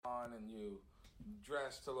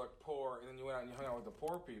dressed to look poor, and then you went out and you hung out with the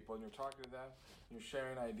poor people, and you're talking to them, and you're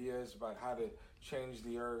sharing ideas about how to change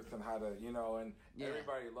the earth and how to, and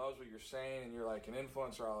everybody loves what you're saying, and you're like an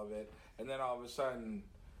influencer, all of it, and then all of a sudden,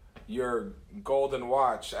 your golden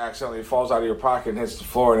watch accidentally falls out of your pocket and hits the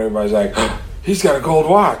floor, and everybody's like, he's got a gold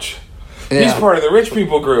watch. Yeah. He's part of the rich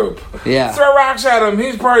people group. Yeah. Throw rocks at him.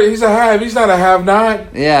 He's a have. He's not a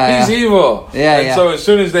have-not. Yeah. He's evil. Yeah. And so as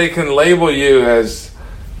soon as they can label you as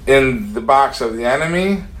in the box of the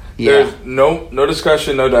enemy, there's no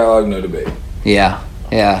discussion, no dialogue, no debate. Yeah.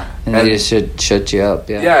 Yeah. And they just shut you up.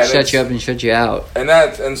 Yeah. Shut you up and shut you out.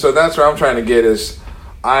 And so that's what I'm trying to get is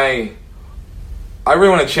I really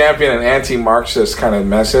want to champion an anti-Marxist kind of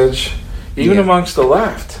message, even amongst the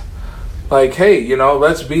left. Like, hey,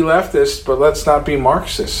 let's be leftist, but let's not be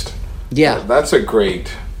Marxist. Yeah. That's a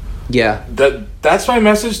great... Yeah. That's my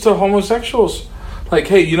message to homosexuals. Like,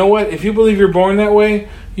 hey, you know what? If you believe you're born that way,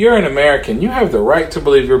 you're an American. You have the right to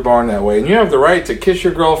believe you're born that way. And you have the right to kiss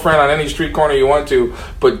your girlfriend on any street corner you want to,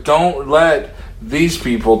 but don't let these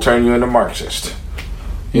people turn you into Marxist.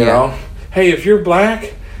 You know? Hey, if you're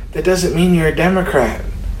black, that doesn't mean you're a Democrat.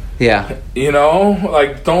 Yeah.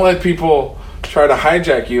 Like, don't let people try to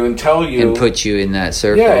hijack you and tell you and put you in that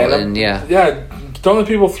circle. Don't let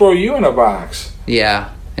people throw you in a box.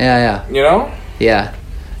 Yeah. Yeah.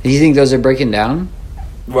 Do you think those are breaking down?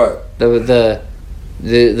 What?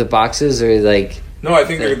 The boxes are like... No, I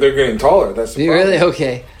think they're getting taller. That's the problem. Really?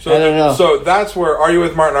 Okay. So I don't know. So that's where Are You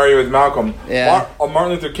With Martin, Are You With Malcolm? Yeah.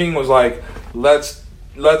 Martin Luther King was like, let's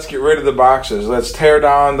get rid of the boxes. Let's tear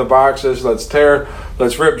down the boxes. Let's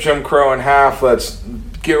rip Jim Crow in half. Let's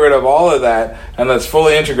get rid of all of that, and let's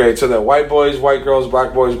fully integrate so that white boys, white girls,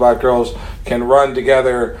 black boys, black girls can run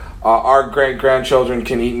together. Our great-grandchildren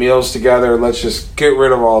can eat meals together. Let's just get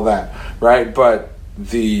rid of all that, right? But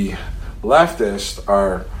the leftists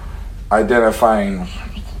are identifying,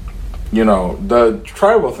 the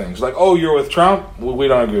tribal things. Like, oh, you're with Trump? Well, we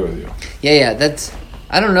don't agree with you. Yeah, that's...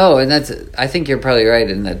 I don't know, and I think you're probably right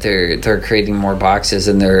in that they're creating more boxes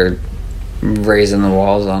and they're raising the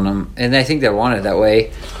walls on them, and I think they want it that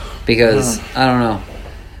way because I don't know.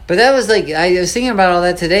 But that was like I was thinking about all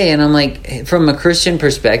that today, and I'm like, from a Christian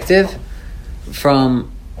perspective,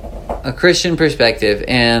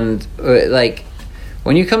 and like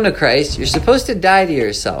when you come to Christ, you're supposed to die to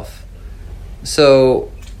yourself,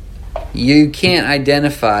 so you can't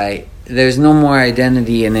identify. There's no more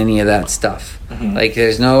identity in any of that stuff. Mm-hmm. Like,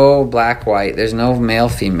 there's no black, white. There's no male,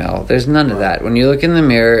 female. There's none of that. When you look in the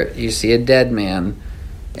mirror, you see a dead man,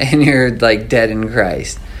 and you're, like, dead in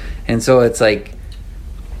Christ. And so it's like,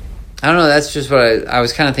 I don't know, that's just what I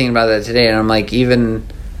was kind of thinking about that today. And I'm like, even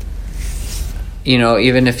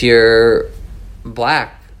if you're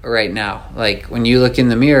black right now, like, when you look in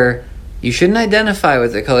the mirror, you shouldn't identify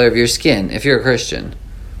with the color of your skin if you're a Christian.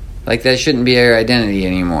 Like, that shouldn't be your identity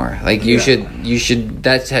anymore. Like, you should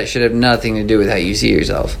that should have nothing to do with how you see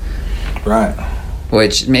yourself. Right.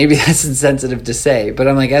 Which, maybe that's insensitive to say, but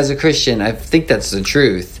I'm like, as a Christian, I think that's the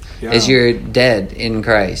truth. Yeah. Is you're dead in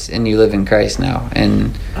Christ, and you live in Christ now.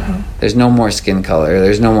 And there's no more skin color.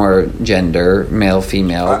 There's no more gender, male,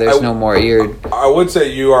 female. There's no more... I would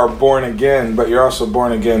say you are born again, but you're also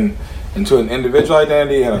born again into an individual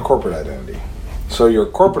identity and a corporate identity. So your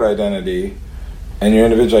corporate identity... and your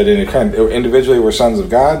individual identity, individually we're sons of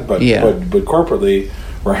God, but corporately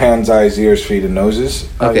we're hands, eyes, ears, feet, and noses.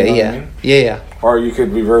 Okay, you know what I mean? Yeah. Or you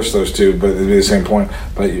could reverse those two, but it'd be the same point.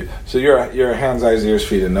 So you're hands, eyes, ears,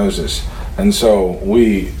 feet, and noses, and so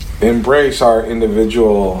we embrace our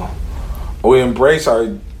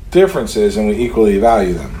differences, and we equally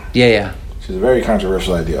value them. Yeah. Which is a very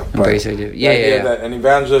controversial idea. Embrace our differences. Yeah. That an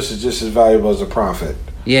evangelist is just as valuable as a prophet.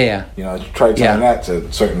 Yeah. Try telling that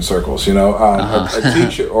to certain circles. A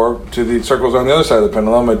teacher, or to the circles on the other side of the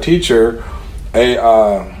pendulum, a teacher,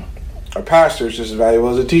 a pastor is just as valuable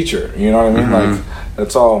as a teacher. You know what I mean? Like,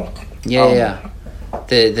 that's all. Yeah.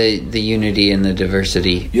 The unity and the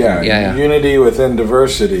diversity. Yeah. Unity within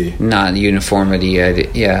diversity, not uniformity. You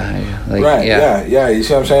see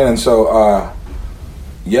what I'm saying? And so,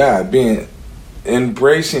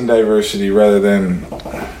 embracing diversity rather than.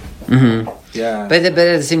 Yeah. But at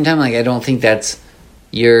the same time, like, I don't think that's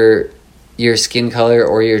your skin color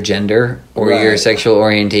or your gender or your sexual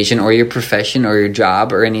orientation or your profession or your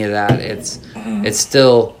job or any of that. It's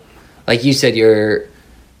still, like you said,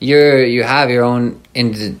 you have your own,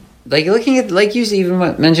 like, looking at, like you even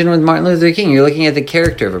mentioned with Martin Luther King, you're looking at the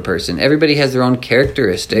character of a person. Everybody has their own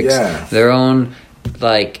characteristics, their own,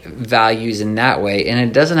 like, values in that way, and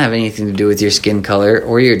it doesn't have anything to do with your skin color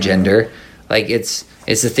or your gender. Like, it's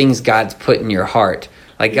the things God's put in your heart.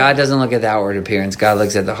 Like, God doesn't look at the outward appearance. God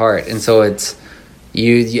looks at the heart. And so it's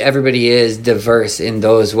everybody is diverse in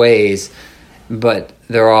those ways, but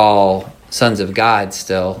they're all sons of God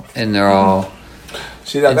still, and they're all.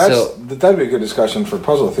 See, that'd be a good discussion for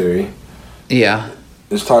puzzle theory. Yeah.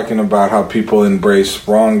 Is talking about how people embrace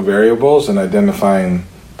wrong variables and identifying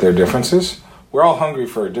their differences. We're all hungry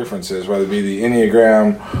for differences, whether it be the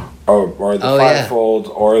Enneagram or the Fivefold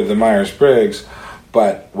or the Myers-Briggs,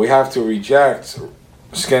 but we have to reject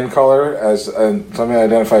skin color as something that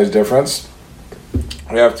identifies difference.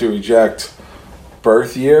 We have to reject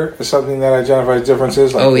birth year as something that identifies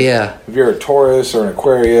differences. Like if you're a Taurus or an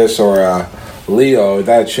Aquarius or a Leo,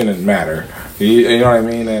 that shouldn't matter. You know what I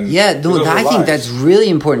mean? And I think that's really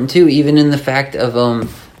important too, even in the fact of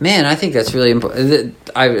I think that's really important.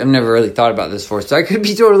 I've never really thought about this before, so I could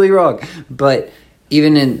be totally wrong. But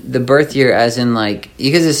even in the birth year, as in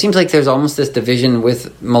because it seems like there's almost this division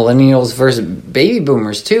with millennials versus baby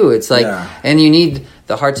boomers too. It's like, and you need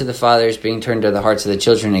the hearts of the fathers being turned to the hearts of the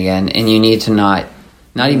children again, and you need to not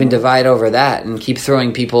even divide over that and keep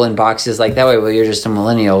throwing people in boxes like that way. Well, you're just a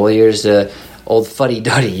millennial. Well, you're just a old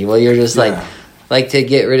fuddy-duddy. Well, you're just like to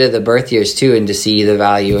get rid of the birth years too, and to see the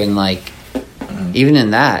value in even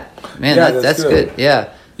in that. Man, that's good.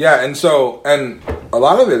 Yeah. Yeah, and a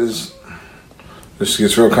lot of it is, this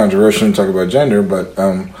gets real controversial to talk about gender, but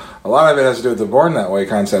a lot of it has to do with the born that way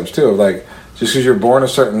concepts too. Like, just because you're born a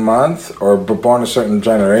certain month or born a certain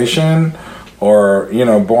generation or,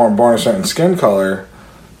 born a certain skin color,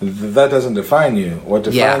 that doesn't define you. What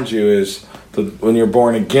defines you is when you're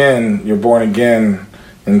born again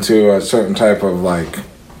into a certain type of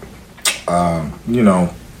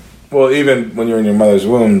well, even when you're in your mother's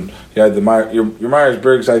womb, you had your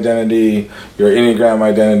Myers-Briggs identity, your Enneagram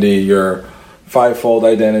identity, your Fivefold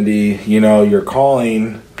identity, your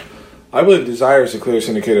calling. I believe desire is a clear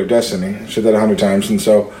indicator of destiny. I've said that 100 times. And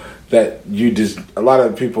so that a lot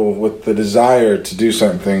of people with the desire to do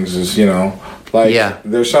certain things is,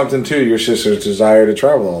 there's something to your sister's desire to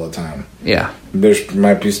travel all the time. Yeah.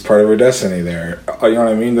 Might be part of her destiny there. You know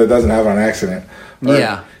what I mean? That doesn't happen on accident.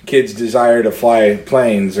 Or kids' desire to fly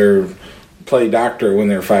planes or play doctor when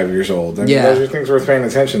they're 5 years old. I mean, those are things worth paying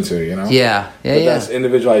attention to, Yeah. But that's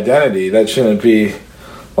individual identity. That shouldn't be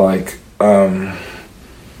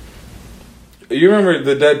you remember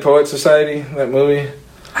the Dead Poet Society, that movie?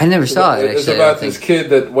 I never saw it. It's about this kid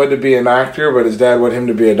that wanted to be an actor, but his dad wanted him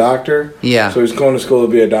to be a doctor. Yeah. So he's going to school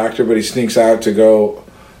to be a doctor, but he sneaks out to go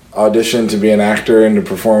audition to be an actor and to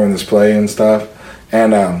perform in this play and stuff.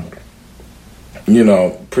 And,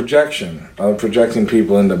 projecting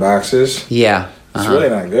people into boxes. Yeah. It's really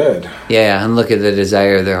not good. Yeah, and look at the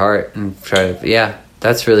desire of their heart and try to...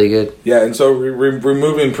 That's really good. Yeah, and so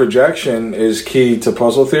removing projection is key to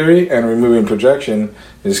puzzle theory, and removing projection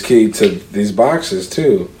is key to these boxes,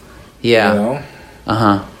 too. Yeah.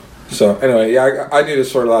 So, anyway, I need to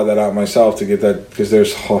sort a lot of that out myself to get that, because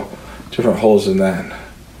there's different holes in that.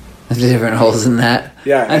 Different holes in that?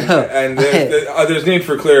 Yeah, and there's need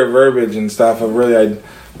for clear verbiage and stuff of really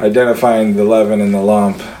identifying the leaven and the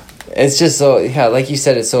lump. It's just so, like you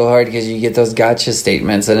said, it's so hard because you get those gotcha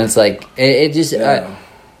statements, and it's like, it just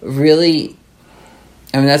really,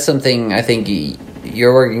 that's something I think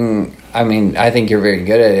you're working, I think you're very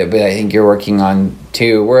good at it, but I think you're working on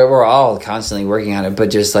too. We're all constantly working on it, but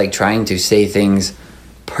just trying to say things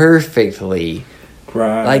perfectly.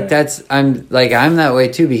 Right. I'm that way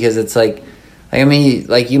too, because it's like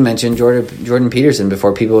you mentioned Jordan Peterson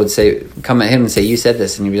before. People would come at him and say, "You said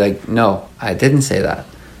this," and you'd be like, "No, I didn't say that."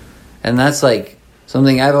 And that's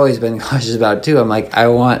something I've always been cautious about too. I'm I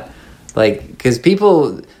want because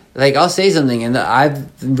people I'll say something and I've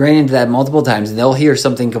ran into that multiple times, and they'll hear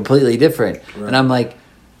something completely different, right. And I'm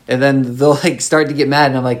and then they'll start to get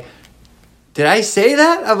mad, and I'm did I say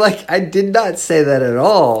that? I'm I did not say that at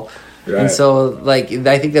all. Right. And so, I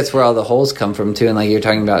think that's where all the holes come from, too. And, you're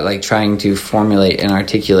talking about, trying to formulate and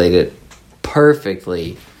articulate it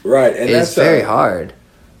perfectly. Right. And it's very hard.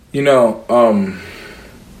 My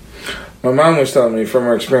mom was telling me from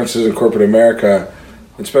her experiences in corporate America,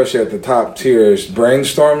 especially at the top tiers,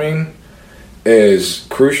 brainstorming is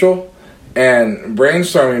crucial. And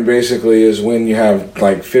brainstorming basically is when you have,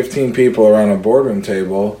 15 people around a boardroom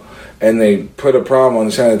table, and they put a problem on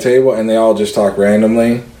the center of the table, and they all just talk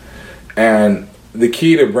randomly. And the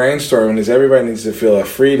key to brainstorming is everybody needs to feel a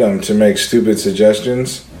freedom to make stupid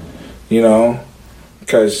suggestions,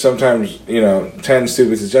 because sometimes, 10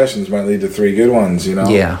 stupid suggestions might lead to 3 good ones,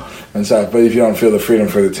 Yeah. And so, but if you don't feel the freedom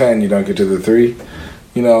for the 10, you don't get to the 3,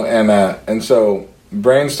 and so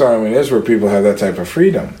brainstorming is where people have that type of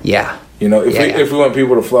freedom. Yeah. If we want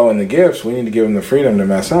people to flow in the gifts, we need to give them the freedom to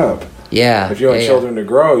mess up. Yeah. If you want children to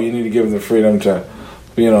grow, you need to give them the freedom to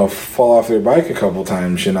fall off their bike a couple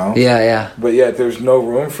times, Yeah. But yet there's no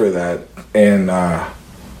room for that. And,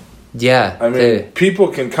 yeah. I mean, people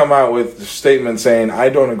can come out with statements saying, I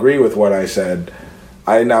don't agree with what I said.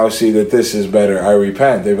 I now see that this is better. I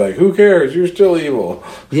repent. They're like, who cares? You're still evil.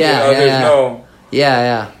 Yeah.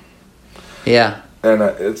 Yeah. And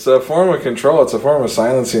it's a form of control. It's a form of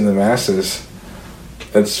silencing the masses.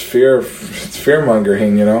 It's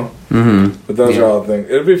fear-mongering, Mm-hmm. But those are all things.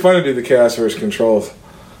 It'd be fun to do the chaos versus control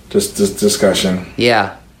discussion.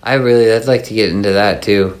 Yeah. I'd like to get into that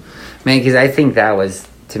too. Man, because I think that was,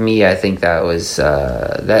 to me, that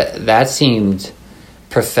seemed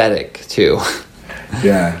prophetic too.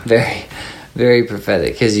 Yeah. Very, very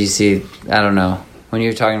prophetic. Because you see, I don't know, when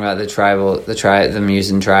you're talking about the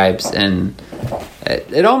Musan tribes, and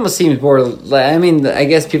it almost seems more, I mean, I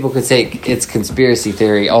guess people could say it's conspiracy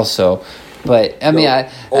theory also, but I mean,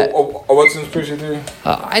 what's conspiracy theory?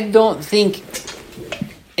 I don't think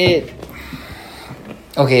it.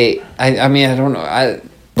 Okay, I mean, I don't know.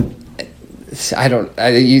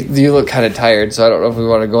 You look kind of tired, so I don't know if we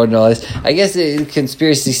want to go into all this. I guess it's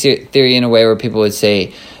conspiracy theory in a way where people would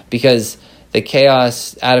say, because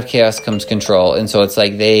out of chaos comes control, and so it's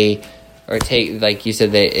like like you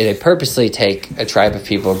said, they purposely take a tribe of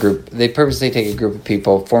people, they purposely take a group of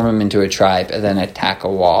people, form them into a tribe, and then attack a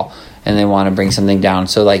wall, and they want to bring something down.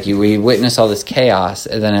 So like we witness all this chaos,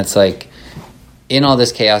 and then it's like, in all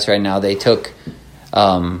this chaos right now, they took,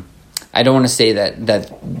 I don't want to say that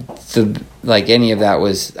any of that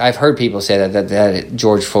was. I've heard people say that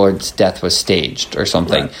George Floyd's death was staged or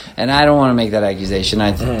something, right. And I don't want to make that accusation.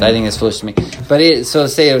 I think it's foolish to me. But so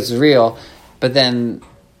say it was real, but then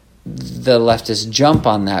the leftists jump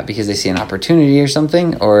on that because they see an opportunity or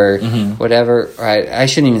something or whatever. Right? I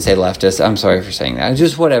shouldn't even say leftists. I'm sorry for saying that.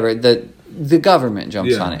 Just whatever. The government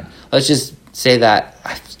jumps on it. Let's just say that.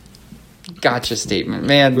 Gotcha statement,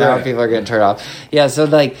 man. Now people are getting turned off. Yeah, so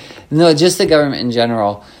just the government in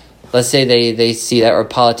general. Let's say they see that, or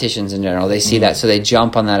politicians in general, they see that, so they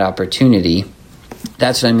jump on that opportunity.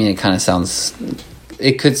 That's what I mean. It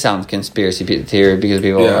could sound conspiracy theory because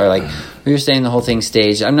people are like, you're saying the whole thing's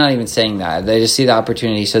staged. I'm not even saying that. They just see the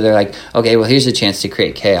opportunity, so they're like, okay, well, here's a chance to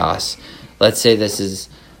create chaos. Let's say this is,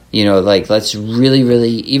 let's really, really,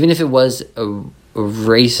 even if it was a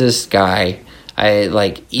racist guy.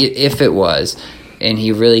 If it was, and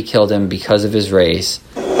he really killed him because of his race,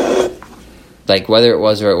 whether it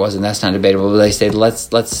was or it wasn't, that's not debatable. But they say let's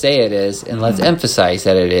say it is, and let's emphasize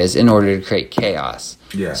that it is in order to create chaos.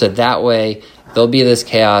 Yeah. So that way there'll be this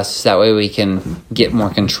chaos. That way we can get more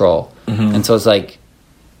control. And so it's like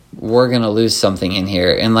we're gonna lose something in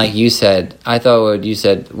here. And like you said, I thought what you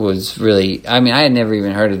said was really. I mean, I had never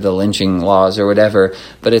even heard of the lynching laws or whatever.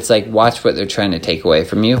 But it's like, watch what they're trying to take away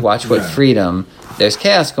from you. Watch what freedom. There's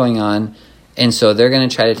chaos going on, and so they're going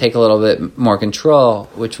to try to take a little bit more control,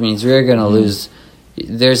 which means we're going to lose.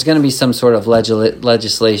 There's going to be some sort of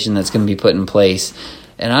legislation that's going to be put in place,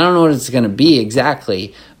 and I don't know what it's going to be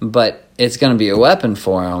exactly, but it's going to be a weapon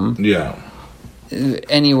for them. Yeah.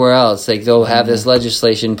 Anywhere else, they'll have this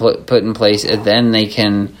legislation put in place, and then they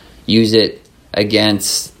can use it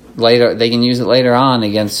against later. They can use it later on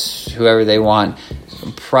against whoever they want.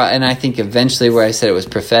 And I think eventually, where I said it was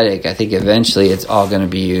prophetic, I think eventually it's all going to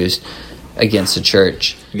be used against the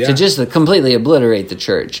church to just completely obliterate the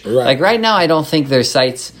church. Right. Like right now, I don't think their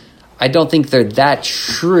sites. I don't think they're that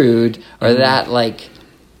shrewd or that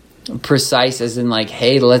precise as in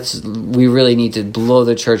hey, we really need to blow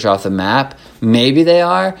the church off the map. Maybe they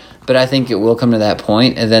are, but I think it will come to that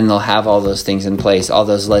point, and then they'll have all those things in place, all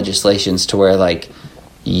those legislations to where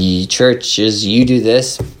churches, you do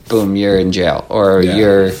this, boom, you're in jail, or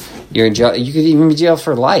you're in jail. You could even be jailed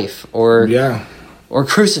for life, or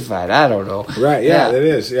crucified. I don't know. Right? Yeah, it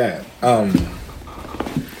is. Yeah.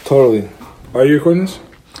 Totally. Are you recording this?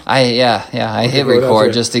 I hit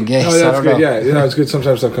record just in case. No, that's good. Yeah, it's good.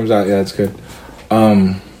 Sometimes stuff comes out. Yeah, it's good.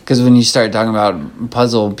 Because when you start talking about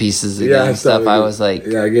puzzle pieces again and stuff, I was like,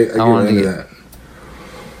 I get into that.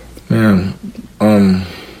 Man.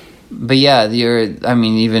 But yeah,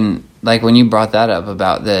 even when you brought that up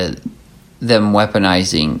about them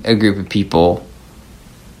weaponizing a group of people,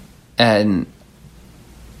 and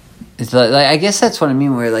it's I guess that's what I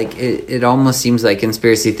mean. Where it almost seems like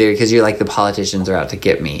conspiracy theory because you're the politicians are out to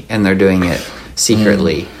get me, and they're doing it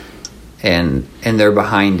secretly, and they're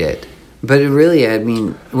behind it. But it really,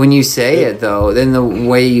 when you say it though, then the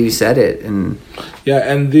way you said it, and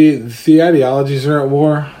and the ideologies are at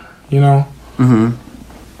war, Mm-hmm.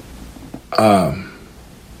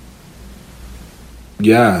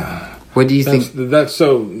 What do you think? That's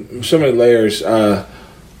so many layers. I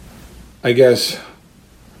guess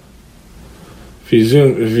if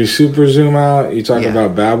if you super zoom out, you talk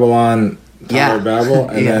about Babylon, Tower of Babel,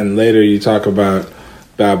 and then later you talk about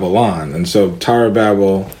Babylon. And so Tower of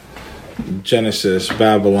Babel, Genesis,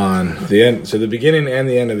 Babylon, the end. So the beginning and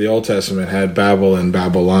the end of the Old Testament had Babel and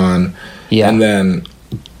Babylon, and then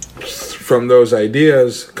from those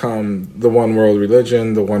ideas come the one world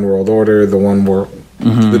religion, the one world order, the one world,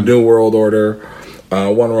 the new world order,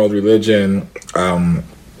 one world religion.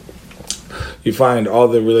 You find all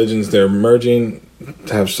the religions, they're merging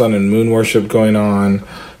to have sun and moon worship going on.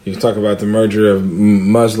 You talk about the merger of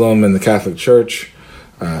Muslim and the Catholic Church,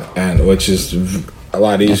 and which is a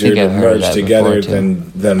lot easier to merge together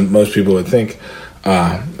than most people would think.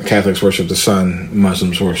 Catholics worship the sun,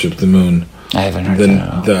 Muslims worship the moon. I haven't heard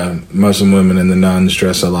that. The Muslim women and the nuns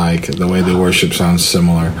dress alike. The way they worship sounds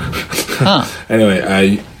similar.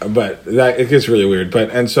 Anyway, but that it gets really weird.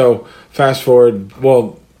 But so fast forward.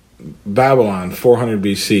 Well, Babylon, 400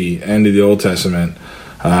 BC, end of the Old Testament.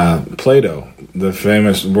 Plato, the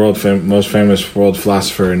most famous world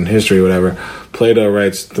philosopher in history, whatever. Plato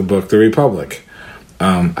writes the book The Republic.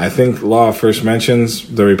 I think law first mentions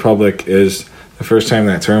the Republic is the first time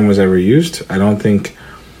that term was ever used. I think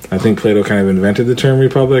Plato kind of invented the term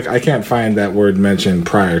Republic. I can't find that word mentioned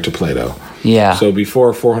prior to Plato. Yeah. So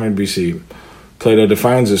before 400 BC, Plato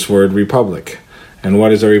defines this word Republic. And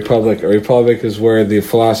what is a republic? A republic is where the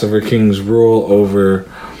philosopher kings rule over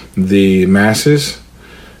the masses,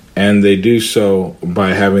 and they do so by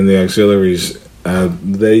having the auxiliaries.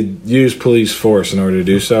 They use police force in order to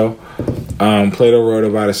do so. Plato wrote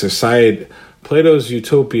about a society. Plato's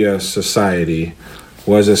Utopia society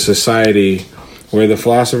was a society where the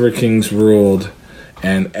philosopher kings ruled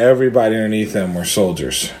and everybody underneath them were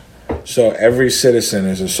soldiers. So every citizen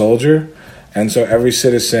is a soldier, and so every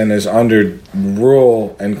citizen is under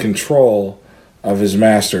rule and control of his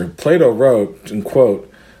master. Plato wrote, and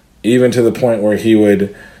quote, even to the point where he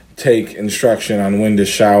would take instruction on when to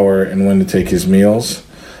shower and when to take his meals.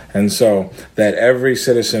 And so that every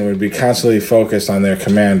citizen would be constantly focused on their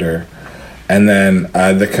commander. And then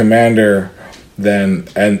the commander then,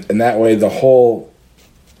 and that way the whole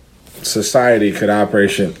society could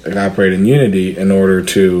operate in unity in order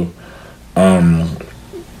to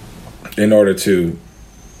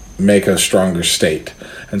make a stronger state.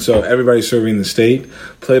 And so everybody's serving the state.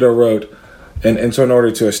 Plato wrote, and so in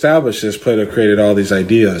order to establish this, Plato created all these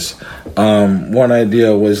ideas. One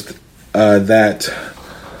idea was that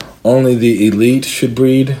only the elite should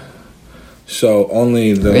breed. So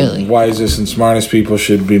only the wisest and smartest people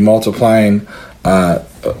should be multiplying.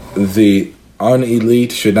 The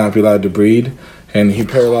unelite should not be allowed to breed. And he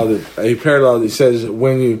paralleled. He says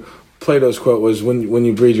Plato's quote was, when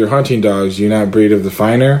you breed your hunting dogs, you not breed of the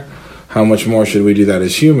finer. How much more should we do that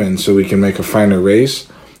as humans so we can make a finer race?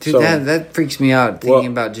 Dude, that freaks me out thinking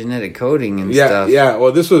about genetic coding and stuff. Yeah,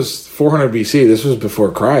 well, this was 400 BC. This was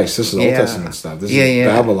before Christ. This is Old Testament stuff. This is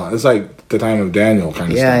Babylon. It's like the time of Daniel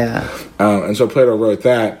kind of stuff. And so Plato wrote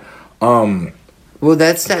that. Well,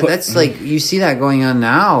 that's like, you see that going on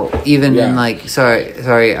now, even in like, with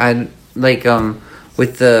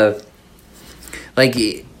the, like,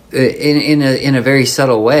 in a very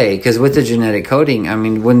subtle way, because with the genetic coding, I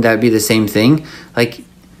mean, wouldn't that be the same thing? Like,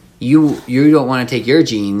 you don't want to take your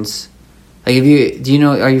genes. Like,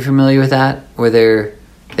 are you familiar with that? Where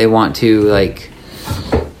they want to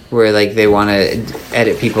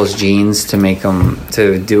edit people's genes to make them,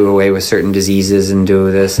 to do away with certain diseases and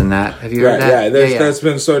do this and that. Have you heard that? Yeah, that's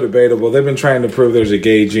been so debatable. They've been trying to prove there's a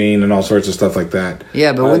gay gene and all sorts of stuff like that.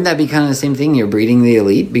 Yeah, but wouldn't that be kind of the same thing? You're breeding the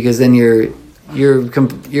elite, because then you're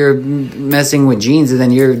messing with genes, and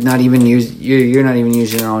then you're not even using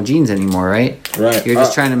your own genes anymore, right? Right. You're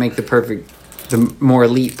just trying to make the more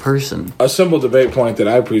elite person. A simple debate point that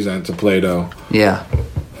I present to Plato. Yeah.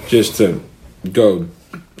 Just to go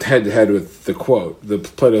head to head with the quote.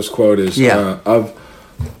 Plato's quote is, "Of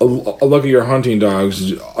a look at your hunting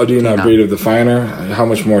dogs. Do you not breed of the finer? How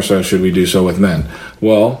much more so should we do so with men?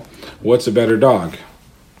 Well, what's a better dog?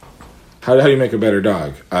 How do you make a better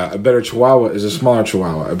dog? A better Chihuahua is a smaller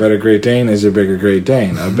Chihuahua. A better Great Dane is a bigger Great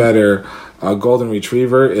Dane. A better Golden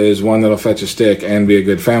Retriever is one that'll fetch a stick and be a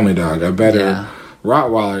good family dog. A better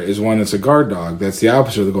Rottweiler is one that's a guard dog. That's the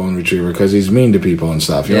opposite of the Golden Retriever, because he's mean to people and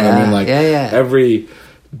stuff. You know what I mean? Like, every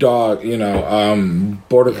dog,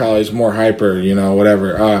 Border Collie is more hyper,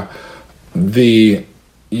 whatever.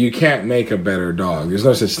 You can't make a better dog. There's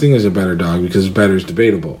no such thing as a better dog, because better is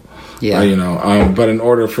debatable. Yeah, but in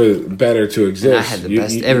order for better to exist, I had the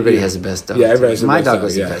best. Everybody has the best dog. Yeah, everybody has the My best dog dog.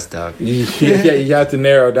 was the best dog. You have to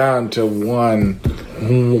narrow down to one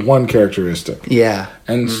characteristic. Yeah,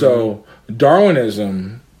 and so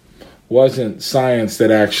Darwinism wasn't science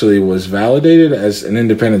that actually was validated as an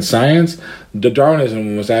independent science. The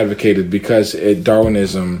Darwinism was advocated because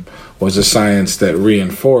Darwinism was a science that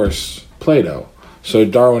reinforced Plato. So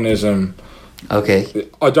Darwinism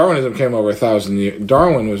came over 1,000 years.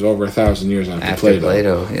 Darwin was over 1,000 years after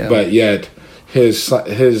Plato. Yeah. But yet his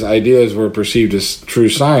ideas were perceived as true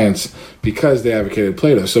science because they advocated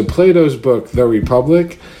Plato. So Plato's book, The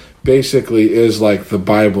Republic, basically is like the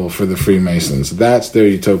Bible for the Freemasons. That's their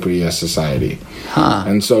utopia society.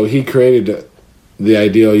 And so he created the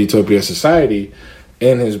ideal utopia society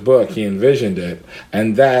in his book. He envisioned it.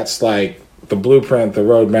 And that's like the blueprint, the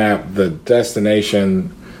roadmap, the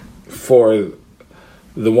destination for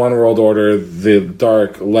the one world order, the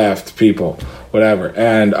dark left people, whatever.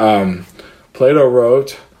 And Plato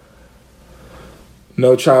wrote,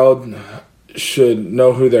 no child should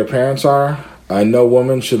know who their parents are. No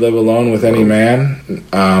woman should live alone with any man,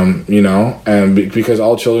 because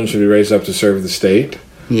all children should be raised up to serve the state.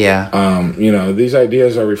 Yeah. These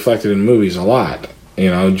ideas are reflected in movies a lot.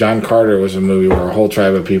 John Carter was a movie where a whole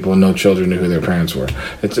tribe of people, no children knew who their parents were.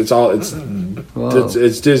 It's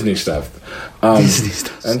Disney stuff. Disney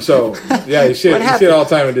stuff. And so, yeah, you see it all the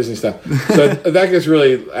time in Disney stuff. So that gets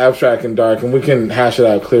really abstract and dark, and we can hash it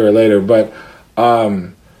out clearer later. But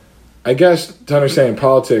I guess to understand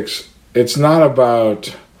politics, it's not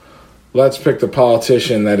about let's pick the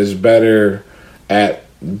politician that is better at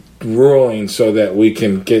ruling so that we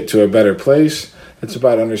can get to a better place. It's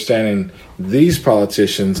about understanding these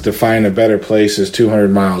politicians define a better place as 200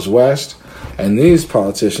 miles west, and these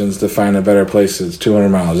politicians define a better place as 200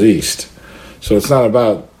 miles east. So it's not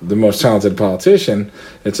about the most talented politician.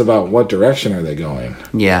 It's about what direction are they going.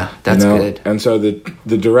 Yeah, that's good. And so the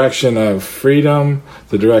direction of freedom,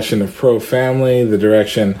 the direction of pro-family, the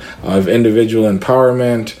direction of individual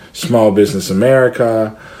empowerment, small business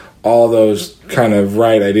America, all those kind of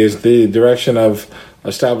right ideas, the direction of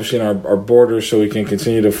establishing our borders so we can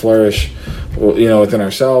continue to flourish, within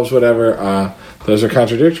ourselves, whatever, those are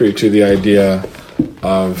contradictory to the idea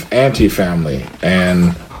of anti-family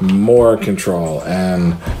and more control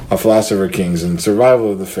and a philosopher kings and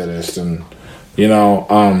survival of the fittest, and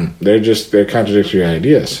they're contradictory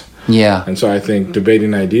ideas. Yeah. And so I think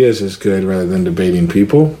debating ideas is good rather than debating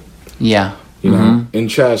people. Yeah. In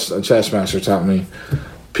chess, a chess master taught me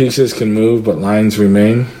pieces can move but lines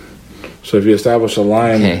remain. So if you establish a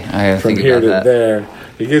line from here to there,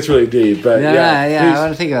 it gets really deep. But I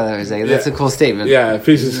want to think about that for a second. That's a cool statement. Yeah,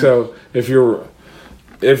 pieces. So if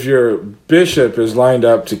your bishop is lined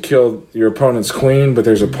up to kill your opponent's queen, but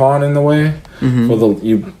there's a pawn in the way,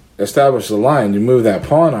 you establish the line, you move that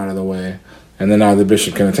pawn out of the way, and then now the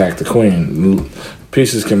bishop can attack the queen.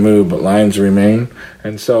 Pieces can move, but lines remain.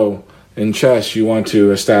 And so in chess, you want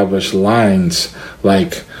to establish lines,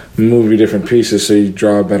 like move your different pieces so you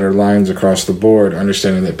draw better lines across the board,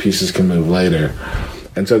 understanding that pieces can move later.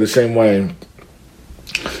 And so the same way,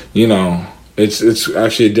 it's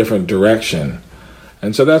actually a different direction.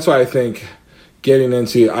 And so that's why I think getting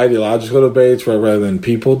into ideological debates rather than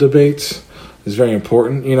people debates is very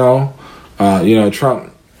important.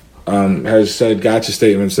 Trump has said gotcha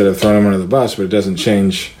statements that have thrown him under the bus, but it doesn't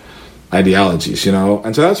change ideologies,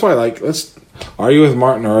 And so that's why, are you with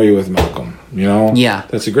Martin or are you with Malcolm? Yeah.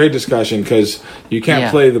 That's a great discussion because you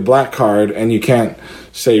can't play the black card and you can't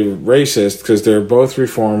say racist because they're both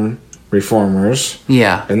reformers.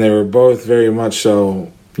 Yeah. And they were both very much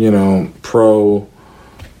so, pro.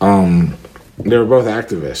 They were both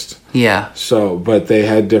activists. Yeah. So, but they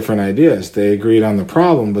had different ideas. They agreed on the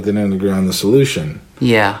problem, but they didn't agree on the solution.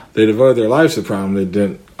 Yeah. They devoted their lives to the problem. They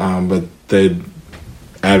didn't, but they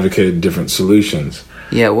advocated different solutions.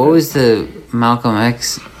 Yeah. What was the Malcolm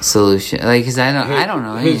X solution? Because I don't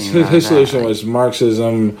know anything about his solution was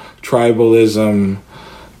Marxism, tribalism,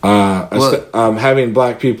 having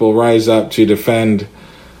black people rise up to defend,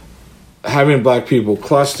 having black people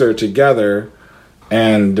cluster together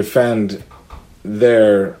and defend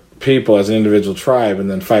their people as an individual tribe and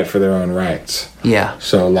then fight for their own rights. Yeah.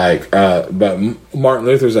 So but Martin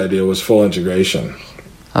Luther's idea was full integration.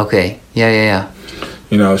 Okay. Yeah.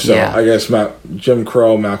 I guess Jim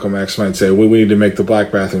Crow, Malcolm X might say, we need to make the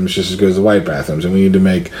black bathrooms just as good as the white bathrooms, and we need to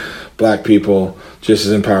make black people just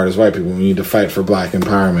as empowered as white people. We need to fight for black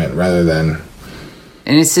empowerment rather than...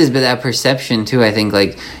 And it says, but that perception, too, I think,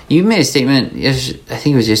 you made a statement, I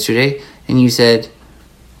think it was yesterday, and you said,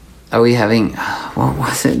 are we having... What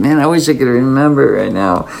was it? Man, I wish I could remember right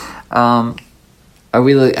now. Are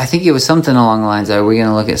we? I think it was something along the lines of, are we going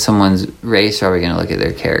to look at someone's race or are we going to look at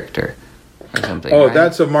their character? Or something, right?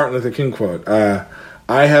 That's a Martin Luther King quote. I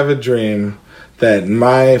have a dream that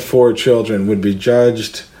my 4 children would be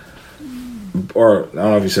judged or I don't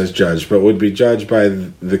know if he says judged, but would be judged by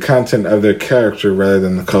the content of their character rather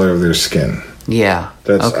than the color of their skin. Yeah.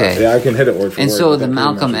 That's okay. I can hit it word for word. And so the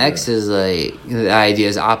Malcolm X is like the idea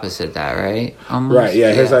is opposite that, right? Almost? Right.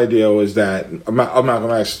 Yeah. His idea was that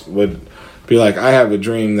Malcolm X would be like, I have a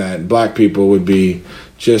dream that black people would be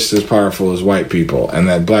just as powerful as white people, and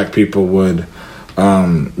that black people would,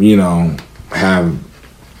 have.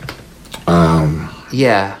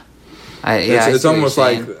 It's almost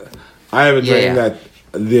like I have a dream that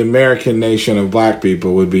the American nation of black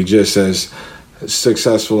people would be just as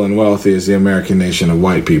successful and wealthy as the American nation of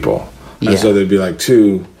white people. And so there'd be like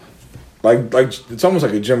two, like it's almost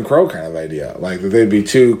like a Jim Crow kind of idea. Like there'd be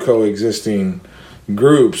two coexisting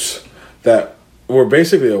groups that were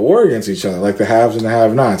basically at war against each other, like the haves and the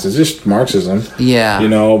have-nots. It's just Marxism. Yeah.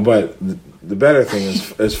 But the better thing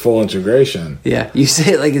is full integration. Yeah, you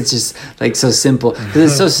say it like it's just like so simple.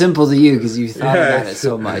 Because it's so simple to you because you thought about it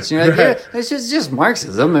so much. And you're like, yeah, it's just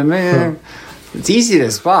Marxism. I mean, it's easy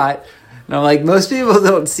to spot. And I'm like, most people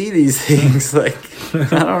don't see these things. Like,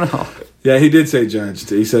 I don't know. Yeah, he did say judged.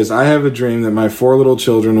 He says, I have a dream that my 4 little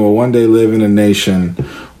children will one day live in a nation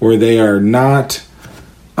where they are not,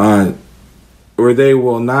 where they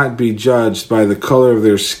will not be judged by the color of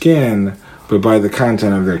their skin, but by the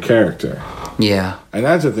content of their character. Yeah. And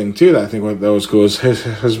that's the thing, too, that I think what that was cool is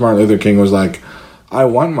his Martin Luther King was like, I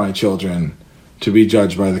want my children to be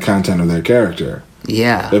judged by the content of their character.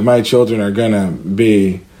 Yeah. If my children are going to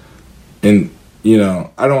be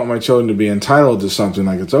I don't want my children to be entitled to something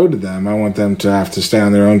like it's owed to them. I want them to have to stay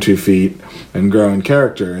on their own 2 feet and grow in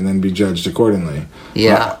character and then be judged accordingly.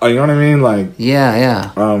 Yeah. You know what I mean? Like,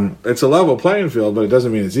 yeah. It's a level playing field, but it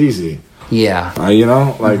doesn't mean it's easy. Yeah.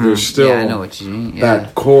 There's still I know what you mean.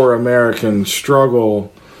 that core American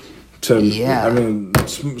struggle to,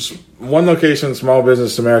 one location, small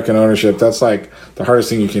business, American ownership, that's like the hardest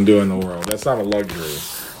thing you can do in the world. That's not a luxury.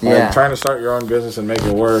 Trying to start your own business and make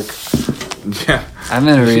it work. Yeah. I'm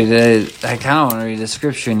going to read it. I kind of want to read the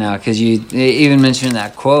scripture now because you even mentioned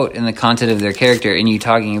that quote in the content of their character and you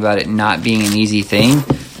talking about it not being an easy thing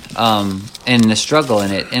and the struggle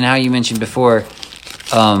in it. And how you mentioned before,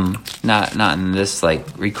 not in this like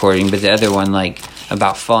recording, but the other one like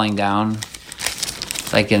about falling down,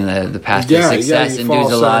 like in the path to success, and there's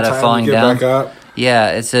a lot of falling down.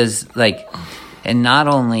 Yeah, it says like, and not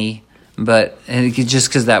only, but and just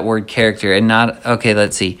because that word character and not, okay,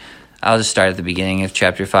 let's see. I'll just start at the beginning of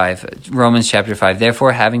chapter 5. Romans chapter 5.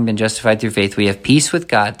 Therefore, having been justified through faith, we have peace with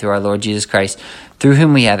God through our Lord Jesus Christ, through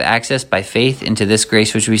whom we have access by faith into this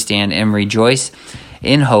grace which we stand and rejoice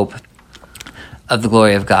in hope of the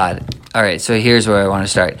glory of God. All right, so here's where I want to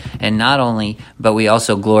start. And not only, but we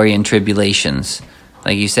also glory in tribulations.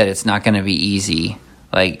 Like you said, it's not going to be easy.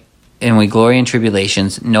 And we glory in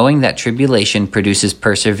tribulations, knowing that tribulation produces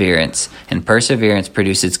perseverance, and perseverance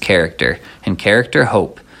produces character, and character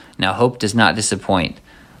hope. Now, hope does not disappoint,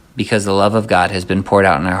 because the love of God has been poured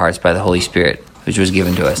out in our hearts by the Holy Spirit, which was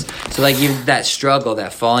given to us. So, that struggle,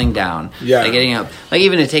 that falling down, getting up,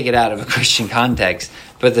 even to take it out of a Christian context,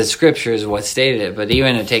 but the Scripture is what stated it. But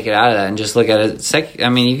even to take it out of that and just look at it,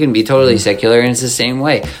 you can be totally secular, and it's the same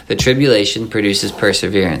way. The tribulation produces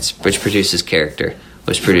perseverance, which produces character,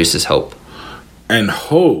 which produces hope. And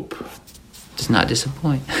hope does not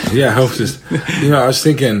disappoint. Yeah, hope does. I was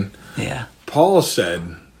thinking. Yeah. Paul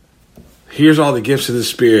said, here's all the gifts of the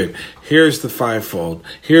Spirit. Here's the 5-fold.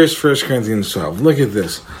 Here's 1 Corinthians 12. Look at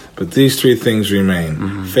this. But these 3 things remain.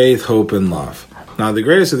 Mm-hmm. Faith, hope, and love. Now, the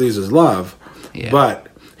greatest of these is love. Yeah. But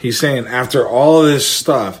he's saying after all this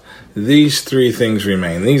stuff, these 3 things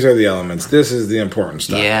remain. These are the elements. This is the important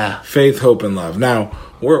stuff. Yeah. Faith, hope, and love. Now,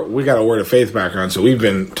 we got a word of faith background, so we've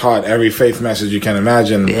been taught every faith message you can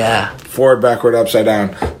imagine. Yeah. Forward, backward, upside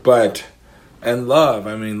down. And love,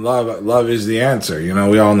 love is the answer.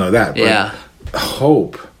 We all know that. But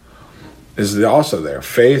hope is also there.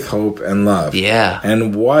 Faith, hope, and love. Yeah.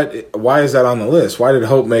 And why is that on the list? Why did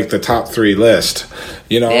hope make the top 3 list?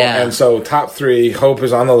 And so top 3, hope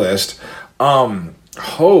is on the list.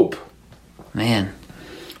 Hope. Man.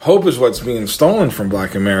 Hope is what's being stolen from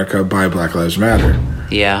Black America by Black Lives Matter.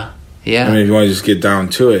 Yeah. Yeah. If you want to just get down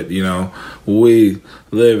to it, we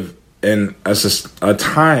live in a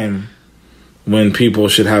time when people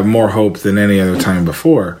should have more hope than any other time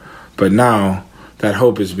before. But now that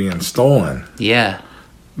hope is being stolen. Yeah.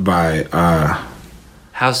 By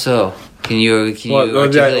how so? Can you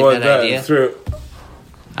articulate that idea?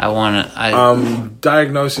 I want to.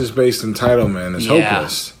 Diagnosis based entitlement is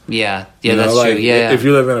hopeless. Yeah, that's true. Yeah, if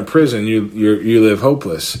you live in a prison, you live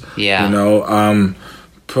hopeless. Yeah,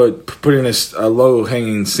 putting a low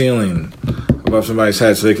hanging ceiling above somebody's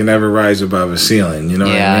head so they can never rise above a ceiling. You know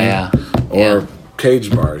what I mean? or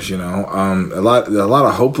cage bars, you know. A lot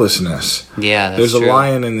of hopelessness. Yeah, that's there's true. a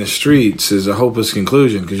lion in the streets is a hopeless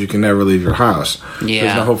conclusion because you can never leave your house. Yeah.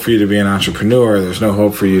 There's no hope for you to be an entrepreneur. There's no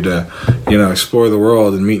hope for you to, you know, explore the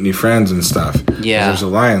world and meet new friends and stuff. Yeah. There's a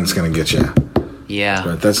lion that's going to get you. Yeah.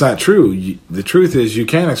 But that's not true. The truth is you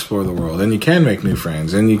can explore the world and you can make new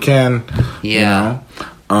friends and you can, you know,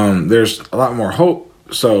 there's a lot more hope.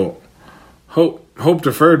 So hope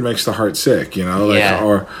deferred makes the heart sick, you know, like,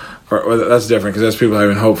 or that's different because that's people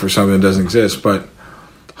having hope for something that doesn't exist. But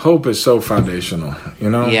hope is so foundational, you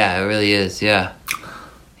know? Yeah, it really is. Yeah.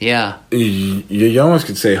 Yeah. You almost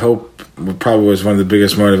could say hope probably was one of the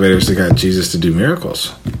biggest motivators that got Jesus to do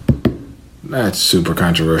miracles. That's super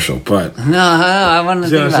controversial, but no, I want to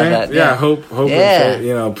think about that. Yeah, hope, and faith,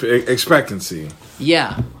 you know, expectancy.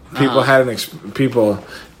 Yeah, people had an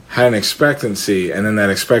expectancy, and then that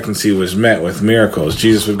expectancy was met with miracles.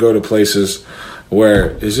 Jesus would go to places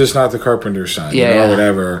where it's just not the carpenter's son, or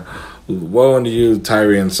whatever. Woe unto you,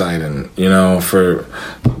 Tyre and Sidon, you know.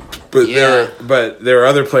 But there are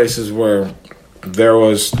other places where there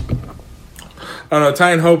was. I don't know,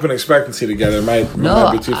 tying hope and expectancy together might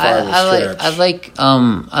be too far of a stretch.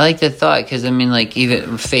 I like the thought because I mean, like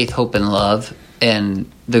even faith, hope, and love,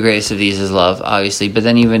 and the greatest of these is love, obviously. But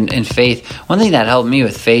then even in faith, one thing that helped me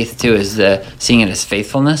with faith too is seeing it as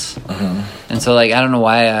faithfulness. Mm-hmm. And so, like, I don't know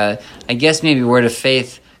why. I guess maybe word of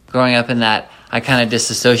faith. Growing up in that, I kind of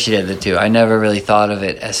disassociated the two. I never really thought of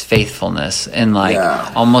it as faithfulness and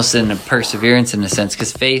almost in a perseverance in a sense,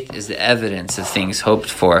 because faith is the evidence of things hoped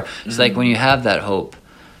for. It's like when you have that hope,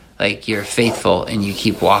 like you're faithful and you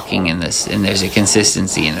keep walking in this, and there's a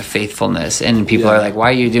consistency and a faithfulness, and people are like, why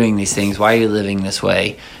are you doing these things? Why are you living this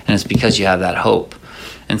way? And it's because you have that hope.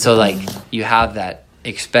 And so like you have that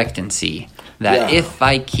expectancy that if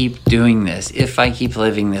I keep doing this, if I keep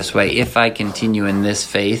living this way, if I continue in this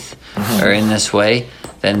faith or in this way,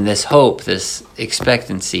 then this hope, this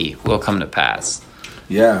expectancy will come to pass.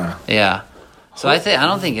 Yeah. Yeah. So I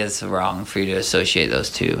don't think it's wrong for you to associate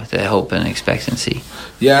those two, the hope and expectancy.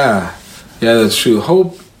 Yeah. Yeah, that's true.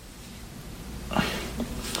 Hope.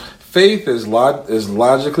 Faith is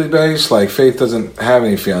logically based. Like, faith doesn't have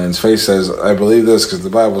any feelings. Faith says, I believe this because the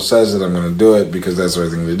Bible says it. I'm going to do it because that's the right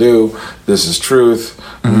thing to do. This is truth.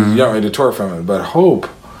 Mm-hmm. You don't really detour from it. But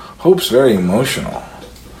hope's very emotional,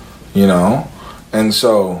 you know? And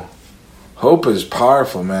so hope is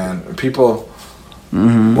powerful, man. People,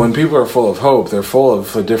 when people are full of hope, they're full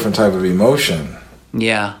of a different type of emotion.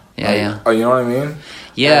 Yeah. Yeah. You know what I mean?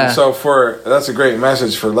 Yeah. And so that's a great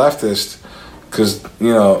message for leftists. Because,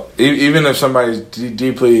 you know, even if somebody's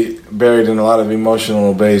deeply buried in a lot of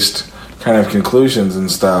emotional-based kind of conclusions and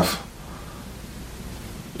stuff,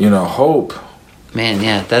 you know, hope. Man,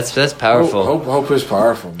 yeah, that's powerful. Hope is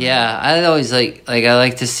powerful. Man. Yeah, I always I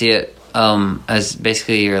like to see it as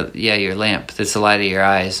basically your lamp that's the light of your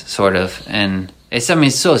eyes, sort of. And it's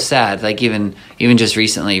so sad. Like even just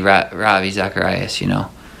recently, Ravi Zacharias, you know.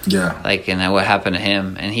 Yeah. Like, and what happened to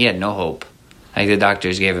him, and he had no hope. Like, the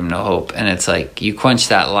doctors gave him no hope. And it's like, you quench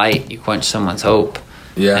that light, you quench someone's hope.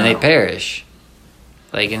 Yeah. And they perish.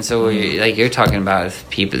 Like, and so you're talking about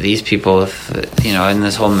these people, if, you know, in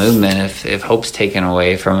this whole movement, if hope's taken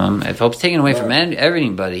away from them, if hope's taken away from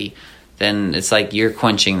everybody, then it's like you're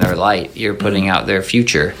quenching their light. You're putting out their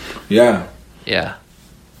future. Yeah. Yeah.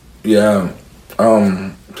 Yeah.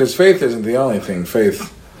 Because faith isn't the only thing.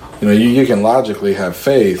 Faith, you know, you can logically have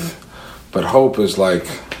faith, but hope is like...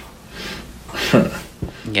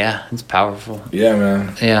 Yeah, it's powerful. Yeah,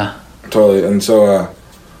 man. Yeah. Totally. And so,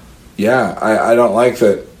 I don't like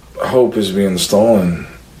that hope is being stolen,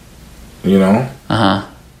 you know? Uh-huh.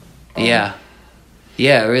 Yeah.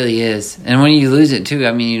 Yeah, it really is. And when you lose it, too,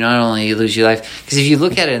 I mean, you not only lose your life... Because if you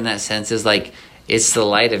look at it in that sense, it's like, it's the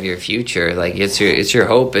light of your future. Like, it's your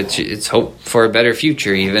hope. It's hope for a better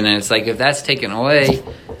future, even. And it's like, if that's taken away,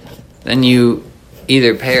 then you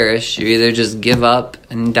either perish, you either just give up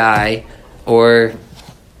and die... Or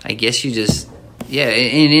I guess you just,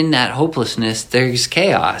 and in that hopelessness, there's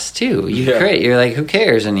chaos, too. You're like, who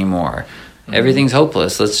cares anymore? Mm-hmm. Everything's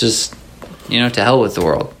hopeless. Let's just, to hell with the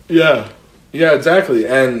world. Yeah. Yeah, exactly.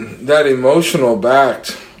 And that emotional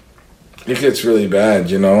backed, it gets really bad,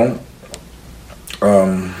 you know?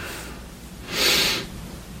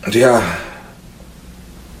 Yeah.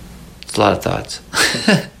 It's a lot of thoughts.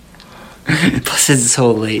 Plus, it's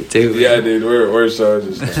so late, too. Yeah, dude, we're so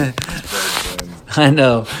just... I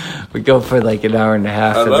know. We go for like an hour and a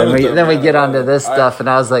half, and then we get onto this stuff. And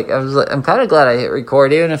I was like, I'm kind of glad I hit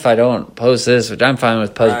record, even if I don't post this, which I'm fine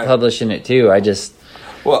with publishing it too. I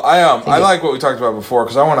like what we talked about before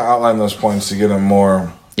because I want to outline those points to get them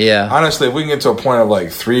more Yeah. Honestly, if we can get to a point of like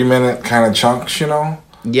 3-minute kind of chunks, you know,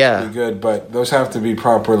 Yeah. be good. But those have to be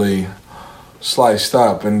properly sliced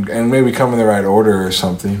up and maybe come in the right order or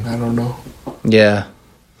something. I don't know. Yeah.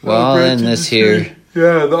 Well, I'll end this here.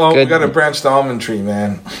 Yeah, we got to branch the almond tree,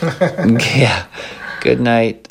 man. Yeah. Good night.